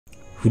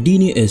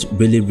Houdini is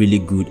really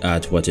good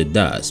at what it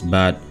does,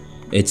 but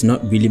it's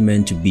not really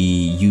meant to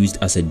be used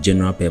as a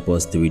general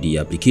purpose 3D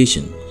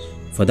application.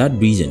 For that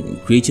reason,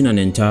 creating an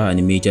entire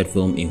animated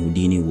film in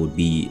Houdini would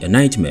be a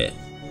nightmare.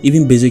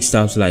 Even basic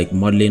stuff like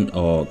modeling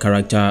or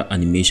character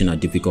animation are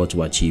difficult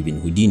to achieve in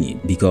Houdini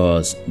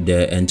because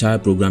the entire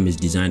program is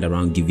designed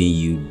around giving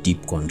you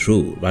deep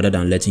control rather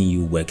than letting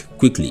you work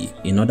quickly.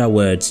 In other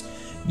words,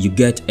 you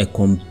get a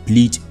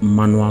complete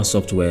manual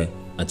software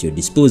at your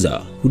disposal.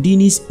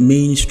 Houdini's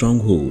main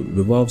stronghold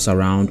revolves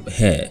around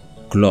hair,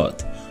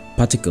 cloth,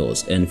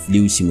 particles, and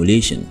fluid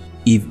simulation.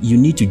 If you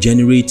need to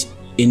generate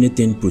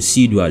anything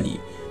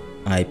procedurally,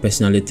 I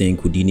personally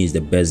think Houdini is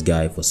the best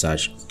guy for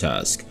such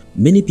tasks.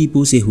 Many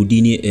people say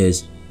Houdini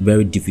is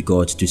very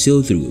difficult to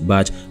sail through,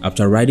 but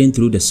after riding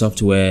through the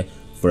software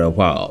for a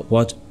while,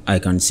 what I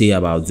can say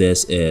about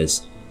this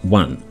is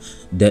 1.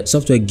 The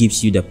software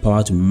gives you the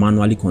power to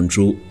manually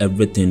control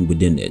everything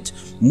within it.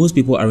 Most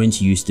people aren't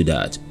used to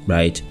that,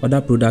 right?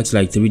 Other products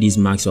like 3ds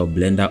Max or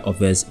Blender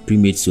offers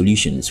pre-made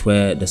solutions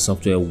where the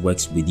software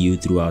works with you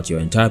throughout your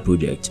entire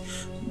project.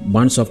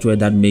 One software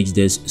that makes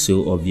this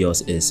so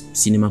obvious is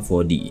Cinema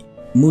 4D.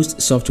 Most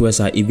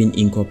softwares are even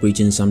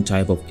incorporating some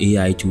type of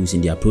AI tools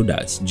in their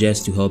products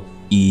just to help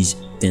ease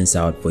things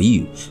out for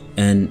you,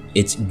 and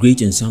it's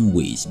great in some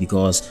ways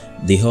because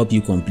they help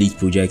you complete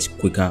projects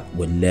quicker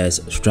with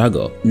less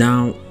struggle.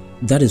 Now,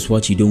 that is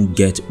what you don't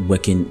get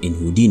working in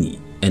Houdini.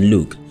 And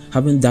look,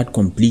 having that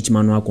complete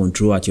manual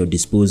control at your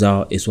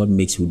disposal is what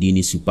makes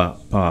Houdini super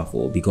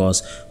powerful,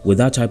 because with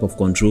that type of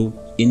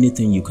control,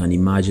 anything you can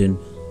imagine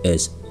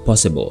is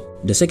possible.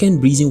 The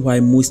second reason why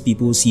most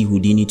people see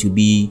Houdini to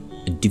be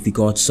a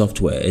difficult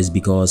software is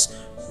because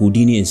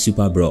Houdini is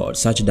super broad,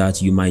 such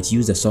that you might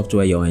use the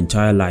software your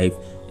entire life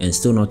and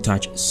still not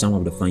touch some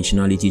of the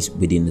functionalities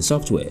within the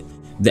software.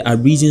 There are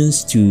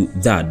reasons to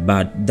that,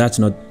 but that's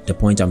not the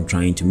point I'm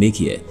trying to make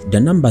here. The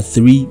number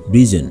 3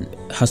 reason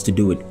has to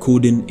do with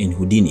coding in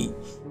Houdini.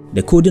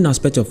 The coding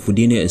aspect of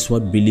Houdini is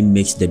what really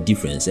makes the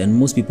difference, and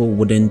most people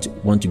wouldn't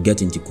want to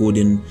get into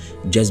coding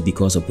just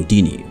because of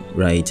Houdini,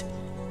 right?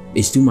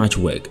 It's too much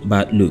work.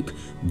 But look,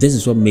 this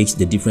is what makes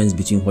the difference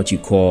between what you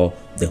call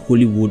the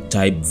Hollywood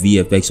type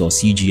VFX or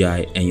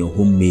CGI and your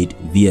homemade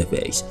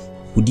VFX.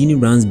 Houdini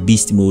runs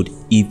beast mode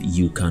if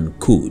you can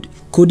code.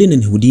 Coding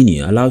in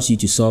Houdini allows you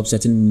to solve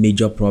certain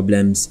major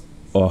problems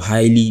or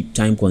highly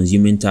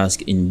time-consuming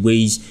tasks in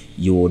ways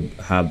you would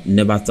have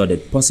never thought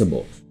it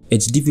possible.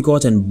 It's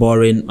difficult and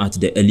boring at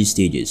the early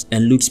stages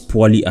and looks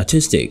poorly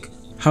artistic.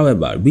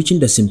 However, reaching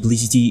the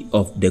simplicity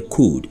of the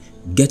code,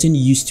 getting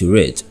used to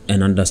it,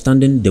 and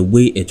understanding the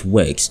way it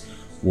works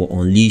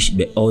will unleash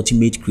the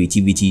ultimate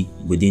creativity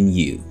within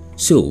you.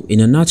 So,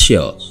 in a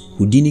nutshell,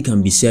 Houdini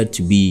can be said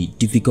to be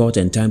difficult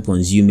and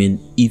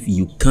time-consuming if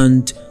you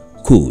can't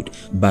code,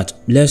 but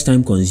less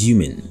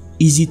time-consuming,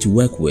 easy to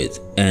work with,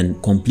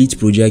 and complete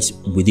projects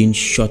within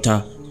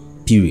shorter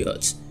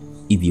periods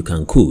if you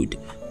can code.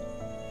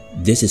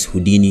 This is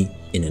Houdini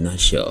in a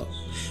nutshell.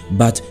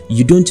 But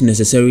you don't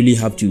necessarily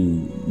have to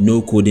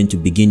know coding to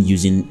begin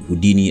using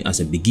Houdini as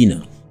a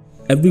beginner.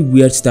 Every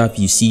weird stuff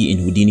you see in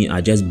Houdini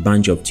are just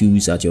bunch of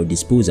tools at your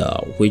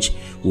disposal, which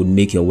would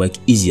make your work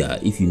easier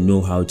if you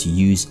know how to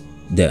use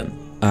them.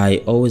 I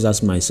always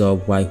ask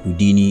myself why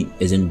Houdini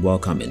isn't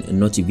welcoming and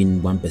not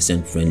even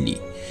 1% friendly.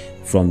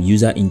 From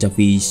user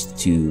interface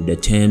to the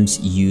terms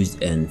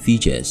used and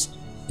features,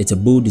 it's a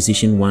bold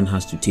decision one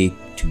has to take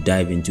to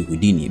dive into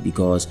Houdini,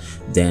 because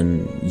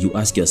then you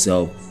ask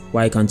yourself,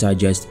 why can't I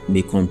just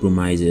make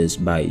compromises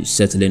by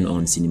settling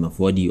on Cinema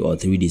 4D or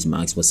 3ds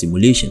Max for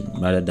simulation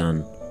rather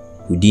than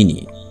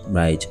Houdini,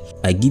 right?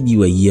 I give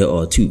you a year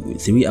or 2,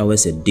 3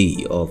 hours a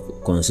day of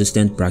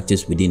consistent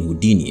practice within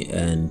Houdini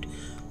and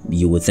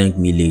you will thank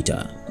me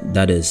later.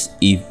 That is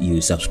if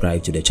you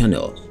subscribe to the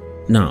channel.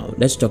 Now,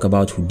 let's talk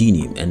about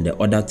Houdini and the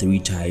other 3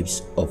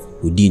 types of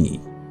Houdini.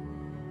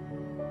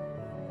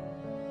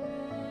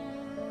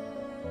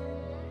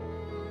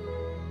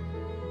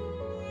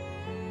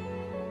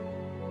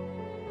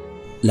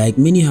 Like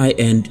many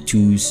high-end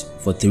tools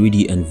for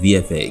 3D and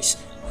VFX,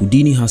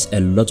 Houdini has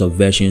a lot of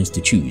versions to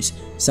choose.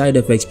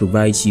 SideFX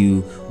provides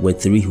you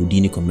with 3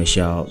 Houdini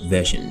commercial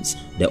versions.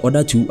 The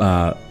other 2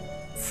 are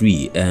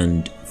free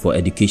and for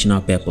educational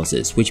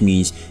purposes, which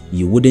means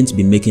you wouldn't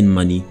be making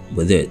money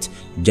with it,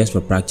 just for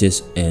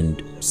practice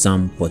and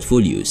some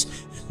portfolios.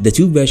 The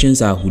 2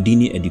 versions are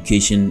Houdini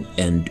Education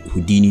and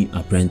Houdini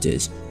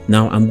Apprentice.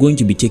 Now, I'm going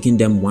to be taking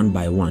them one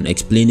by one,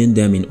 explaining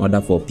them in order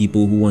for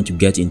people who want to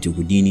get into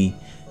Houdini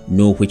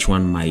know which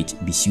one might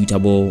be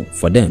suitable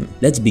for them.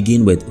 Let's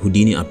begin with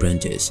Houdini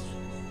Apprentice.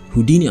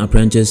 Houdini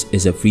Apprentice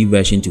is a free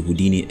version to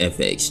Houdini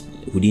FX.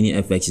 Houdini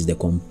FX is the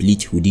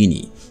complete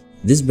Houdini.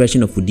 This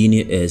version of Houdini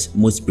is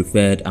most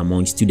preferred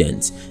among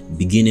students,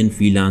 beginning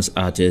freelance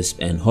artists,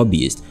 and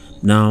hobbyists.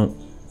 Now,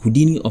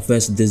 Houdini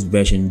offers this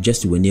version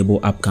just to enable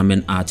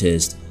upcoming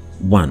artists: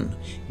 1.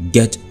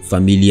 Get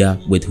familiar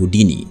with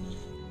Houdini.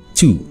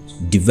 2.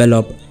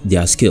 Develop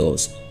their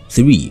skills.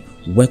 3.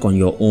 Work on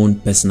your own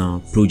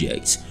personal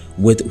projects.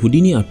 With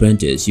Houdini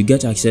Apprentice, you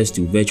get access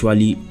to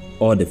virtually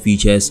all the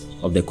features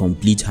of the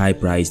complete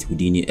high-priced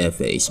Houdini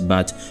FX,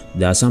 but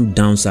there are some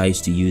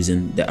downsides to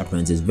using the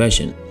apprentice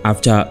version.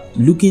 After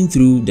looking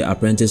through the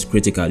apprentice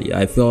critically,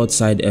 I felt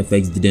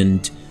SideFX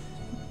didn't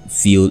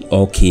feel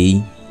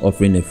okay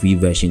offering a free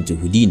version to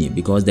Houdini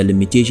because the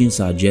limitations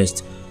are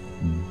just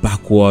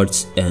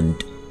backwards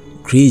and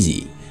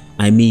crazy.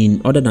 I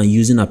mean, other than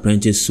using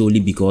apprentice solely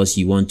because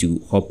you want to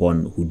hop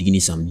on Houdini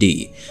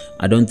someday,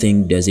 I don't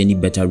think there's any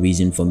better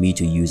reason for me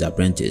to use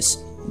apprentice.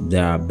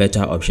 There are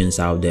better options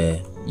out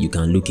there you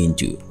can look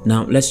into.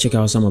 Now let's check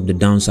out some of the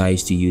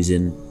downsides to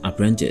using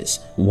apprentice.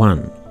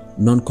 1.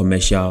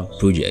 Non-commercial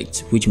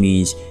projects, which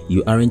means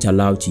you aren't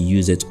allowed to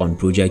use it on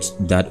projects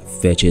that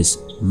fetches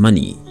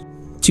money.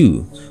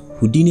 2.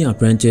 Houdini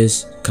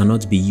apprentice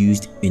cannot be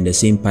used in the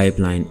same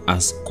pipeline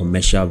as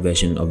commercial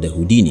version of the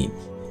Houdini.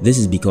 This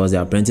is because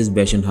the apprentice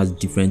version has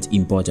different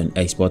import and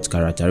export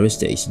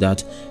characteristics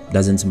that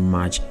doesn't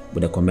match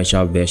with the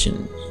commercial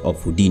version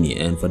of Houdini,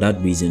 and for that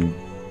reason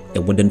it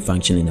wouldn't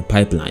function in a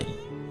pipeline.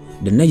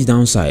 The next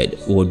downside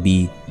would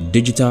be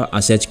digital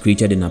assets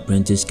created in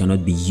apprentice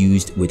cannot be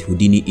used with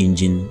Houdini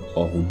engine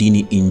or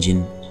Houdini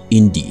engine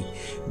Indie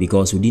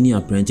because Houdini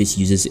apprentice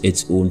uses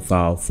its own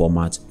file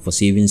format for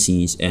saving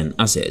scenes and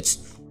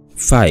assets.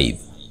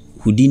 5.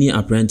 Houdini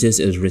apprentice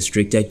is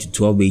restricted to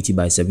 1280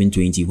 by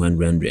 720 when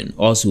rendering.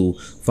 Also,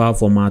 file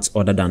formats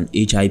other than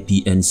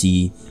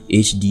HIPNC,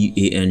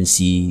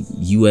 HDANC,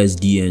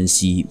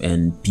 USDNC,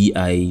 and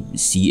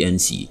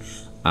PICNC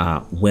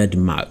are word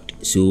marked.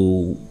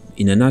 So,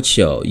 in a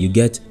nutshell, you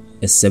get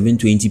a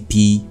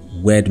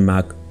 720p word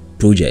mark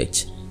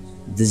project.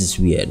 This is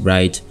weird,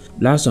 right?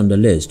 Last on the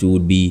list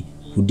would be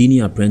Houdini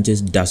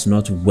apprentice does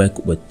not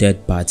work with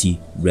third-party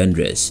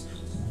renderers.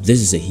 This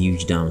is a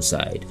huge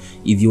downside.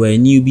 If you are a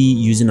newbie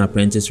using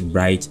apprentice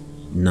right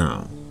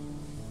now,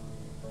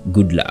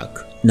 good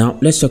luck. Now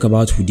let's talk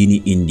about Houdini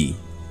Indie.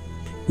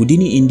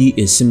 Houdini Indie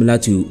is similar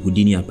to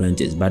Houdini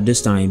apprentice, but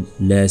this time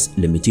less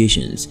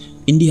limitations.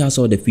 Indie has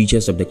all the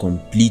features of the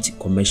complete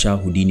commercial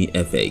Houdini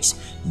FX,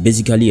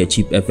 basically a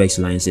cheap FX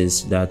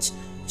license that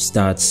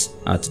starts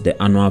at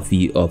the annual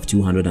fee of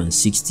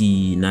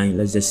 269,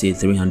 let's just say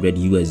 300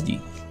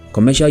 USD.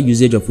 Commercial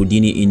usage of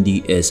Houdini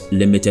Indie is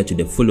limited to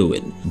the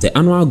following. The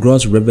annual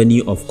gross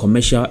revenue of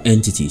commercial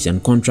entities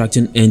and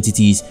contracting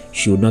entities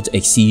should not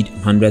exceed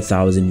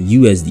 100,000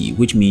 USD,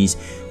 which means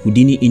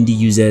Houdini Indie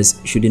users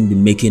shouldn't be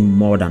making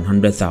more than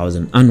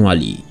 100,000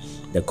 annually.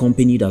 The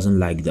company doesn't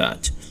like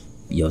that.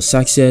 Your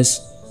success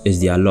is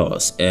their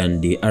loss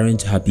and they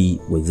aren't happy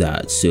with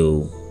that.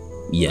 So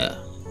yeah.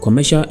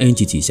 Commercial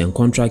entities and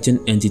contracting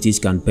entities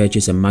can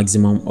purchase a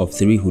maximum of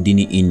 3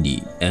 Houdini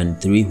Indie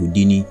and 3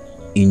 Houdini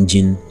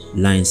engine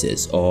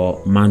licenses or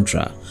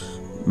Mantra.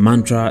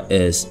 Mantra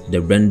is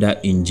the render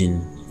engine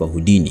for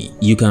Houdini.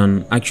 You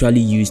can actually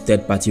use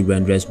third-party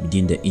renderers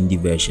within the Indie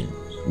version,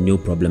 no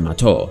problem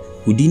at all.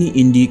 Houdini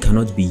Indie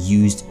cannot be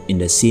used in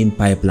the same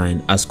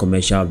pipeline as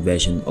commercial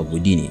version of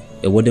Houdini.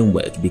 It wouldn't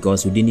work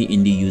because Houdini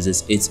Indie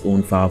uses its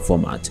own file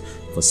format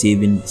for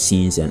saving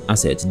scenes and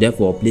assets.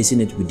 Therefore,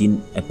 placing it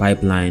within a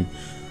pipeline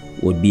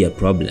would be a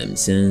problem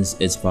since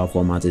its file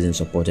format isn't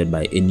supported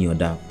by any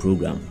other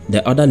program.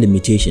 The other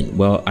limitation,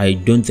 well, I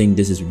don't think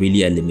this is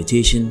really a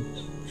limitation.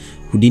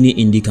 Houdini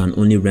Indie can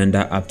only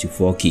render up to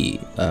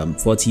 4K,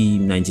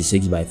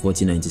 4096 by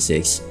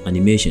 4096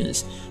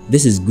 animations.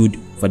 This is good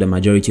for the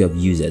majority of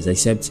users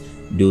except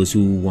those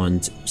who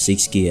want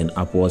 6K and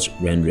upwards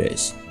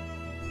renderers.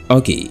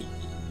 Okay,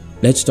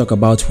 let's talk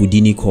about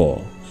Houdini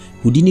Core.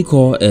 Houdini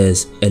Core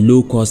is a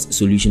low-cost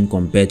solution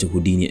compared to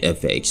Houdini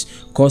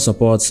FX. Core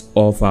supports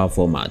all file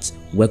formats,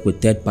 work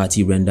with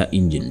third-party render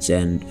engines,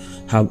 and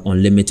have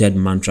unlimited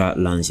Mantra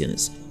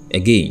license.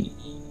 Again,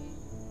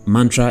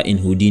 Mantra in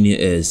Houdini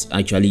is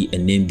actually a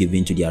name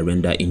given to their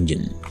render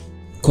engine.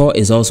 Core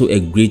is also a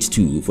great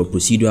tool for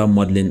procedural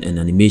modeling and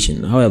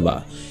animation.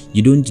 However,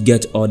 you don't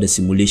get all the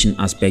simulation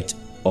aspect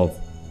of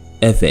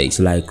FX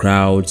like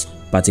crowds,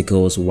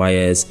 particles,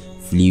 wires,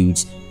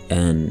 fluids,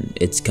 and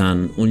it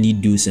can only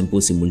do simple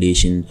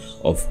simulation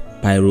of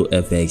pyro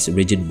effects,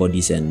 rigid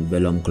bodies, and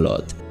vellum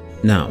cloth.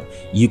 Now,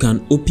 you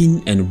can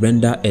open and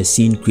render a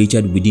scene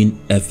created within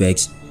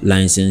FX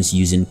license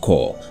using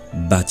Core,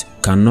 but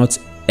cannot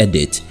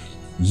edit,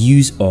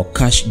 use, or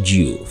cache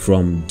geo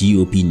from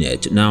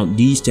DOPNet. Now,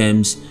 these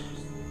terms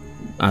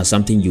are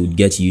something you would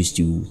get used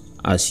to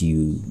as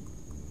you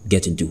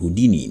get into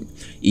Houdini.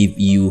 If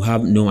you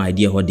have no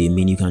idea what they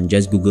mean, you can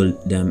just Google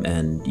them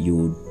and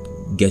you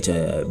get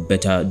a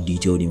better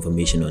detailed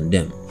information on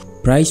them.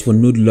 Price for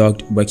node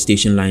locked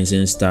workstation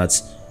license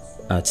starts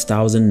at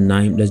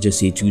 1,009, let's just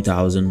say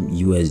 2,000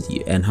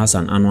 USD, and has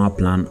an annual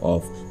plan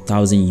of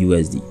 1,000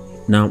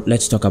 USD. Now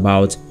let's talk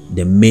about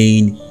the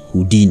main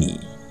Houdini,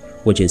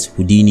 which is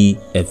Houdini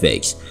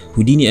FX.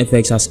 Houdini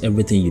FX has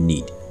everything you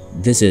need.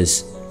 This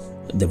is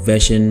the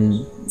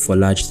version for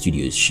large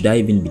studios. Should I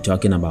even be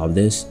talking about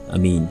this? I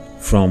mean,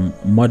 from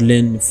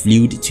modeling,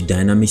 fluid to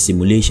dynamic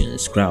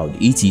simulations, crowd,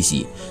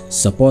 etc.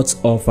 Supports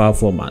all file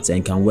formats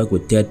and can work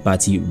with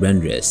third-party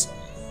renderers.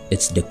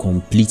 It's the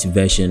complete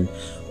version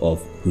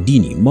of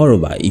Houdini.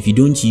 Moreover, if you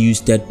don't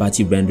use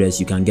third-party renderers,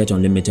 you can get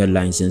unlimited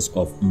license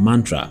of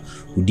Mantra,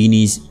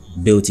 Houdini's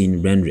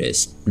built-in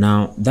renderers.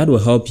 Now, that will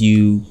help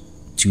you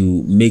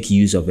to make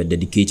use of a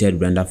dedicated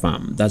render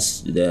farm.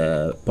 That's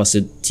the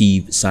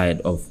positive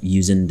side of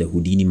using the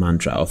Houdini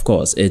Mantra. Of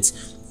course,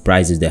 its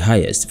price is the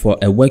highest. For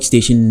a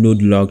workstation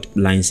node locked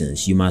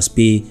license, you must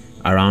pay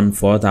around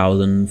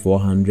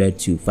 4,400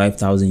 to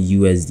 5,000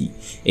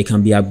 USD. It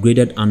can be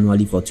upgraded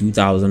annually for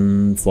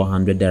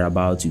 2,400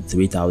 thereabout to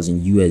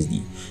 3,000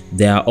 USD.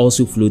 There are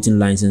also floating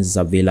licenses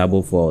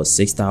available for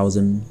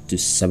 6,000 to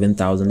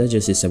 7,000. Let's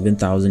just say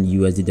 7,000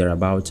 USD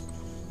thereabout.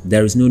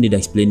 There is no need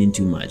explaining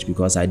too much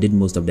because I did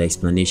most of the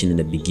explanation in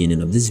the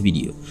beginning of this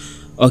video.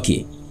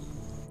 Okay,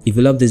 if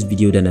you love this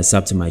video, then a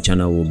sub to my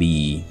channel will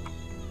be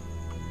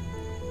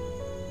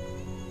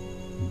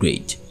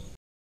great.